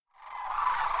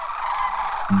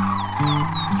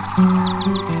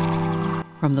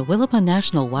From the Willapa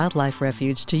National Wildlife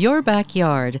Refuge to your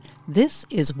backyard, this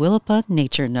is Willapa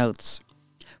Nature Notes.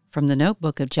 From the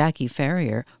notebook of Jackie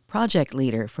Ferrier, project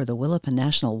leader for the Willapa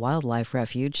National Wildlife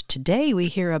Refuge, today we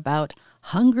hear about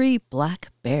hungry black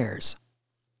bears.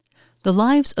 The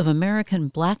lives of American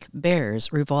black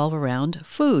bears revolve around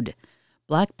food.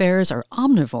 Black bears are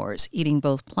omnivores, eating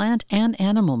both plant and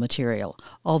animal material,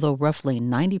 although roughly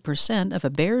 90% of a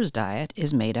bear's diet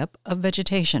is made up of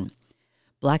vegetation.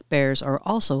 Black bears are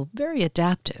also very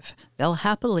adaptive. They'll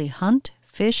happily hunt,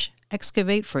 fish,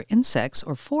 excavate for insects,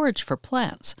 or forage for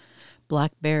plants.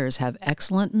 Black bears have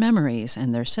excellent memories,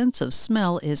 and their sense of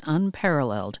smell is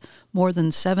unparalleled, more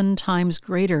than 7 times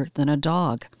greater than a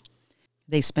dog.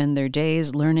 They spend their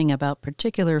days learning about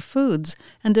particular foods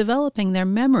and developing their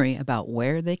memory about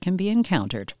where they can be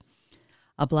encountered.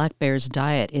 A black bear's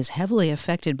diet is heavily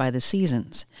affected by the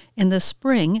seasons. In the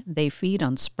spring, they feed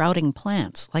on sprouting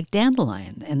plants like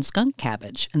dandelion and skunk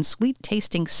cabbage and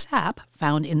sweet-tasting sap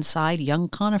found inside young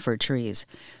conifer trees.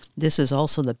 This is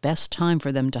also the best time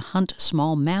for them to hunt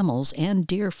small mammals and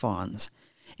deer fawns.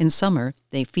 In summer,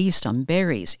 they feast on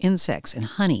berries, insects, and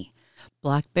honey.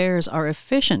 Black bears are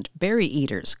efficient berry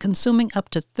eaters, consuming up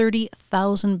to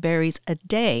 30,000 berries a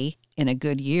day in a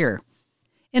good year.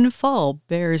 In fall,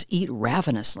 bears eat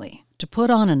ravenously. To put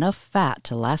on enough fat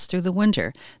to last through the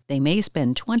winter, they may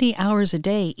spend 20 hours a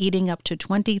day eating up to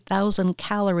 20,000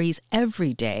 calories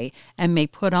every day and may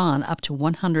put on up to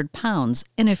 100 pounds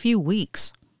in a few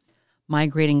weeks.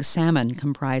 Migrating salmon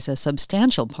comprise a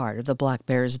substantial part of the black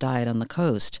bear's diet on the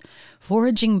coast.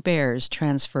 Foraging bears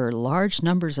transfer large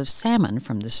numbers of salmon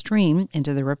from the stream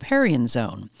into the riparian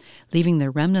zone, leaving the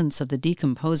remnants of the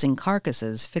decomposing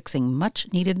carcasses fixing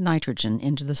much-needed nitrogen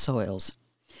into the soils.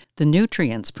 The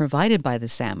nutrients provided by the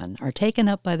salmon are taken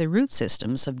up by the root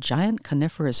systems of giant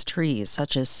coniferous trees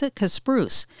such as Sitka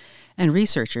spruce, and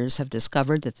researchers have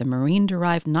discovered that the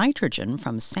marine-derived nitrogen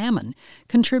from salmon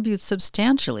contributes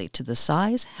substantially to the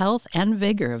size, health, and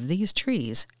vigor of these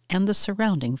trees and the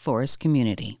surrounding forest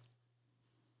community.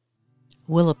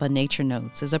 Willapa Nature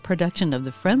Notes is a production of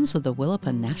the Friends of the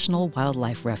Willapa National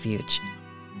Wildlife Refuge.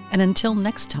 And until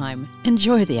next time,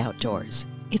 enjoy the outdoors.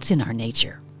 It's in our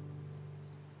nature.